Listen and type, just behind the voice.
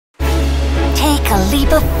Take a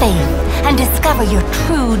leap of faith and discover your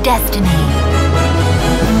true destiny.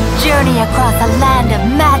 Journey across a land of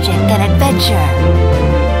magic and adventure.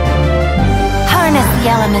 Harness the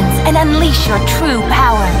elements and unleash your true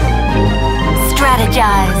power.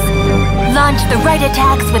 Strategize. Launch the right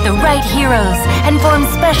attacks with the right heroes and form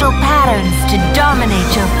special patterns to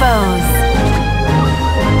dominate your foes.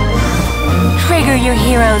 Trigger your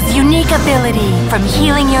hero's unique ability from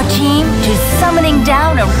healing your team to summoning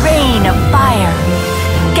down a rain of fire.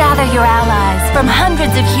 Gather your allies from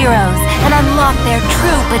hundreds of heroes and unlock their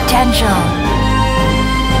true potential.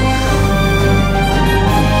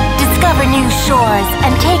 Discover new shores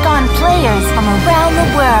and take on players from around the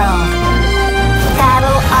world.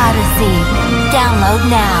 Battle Odyssey. Download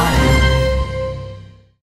now.